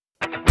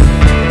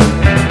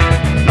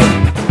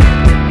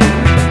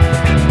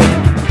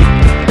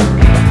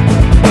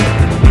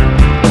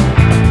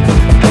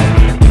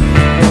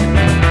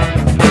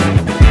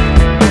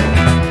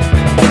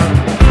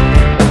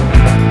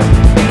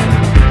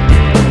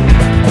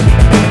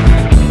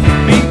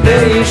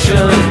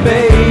patient,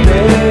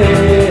 baby.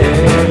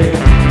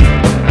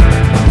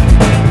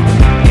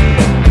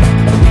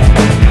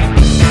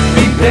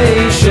 Be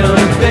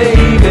patient,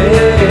 baby.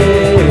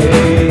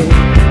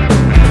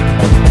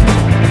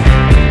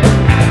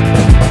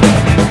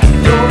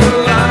 You're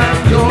alive,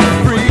 you're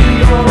free,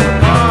 you're a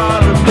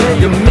part of me.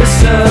 You're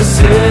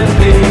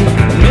Mississippi,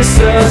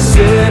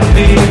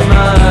 Mississippi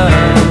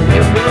mine.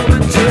 You're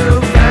moving too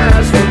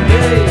fast for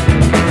me.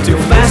 Too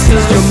fast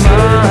is your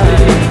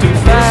mind, too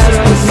fast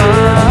is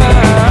mine.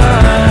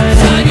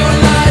 Shine your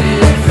light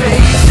in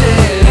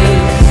faces.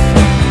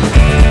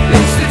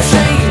 It's the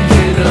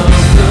changing of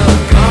the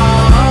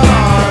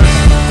guard.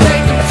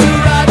 Take them to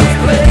right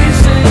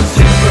places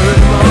to burn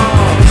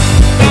more.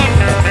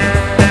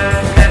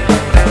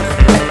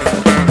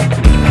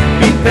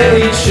 Be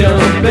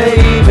patient,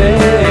 baby.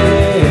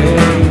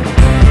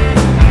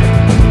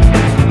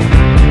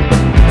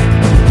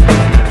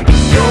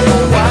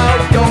 You're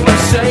wild, you're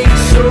insane,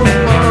 so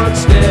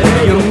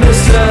unsteady. You're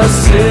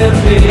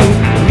Mississippi,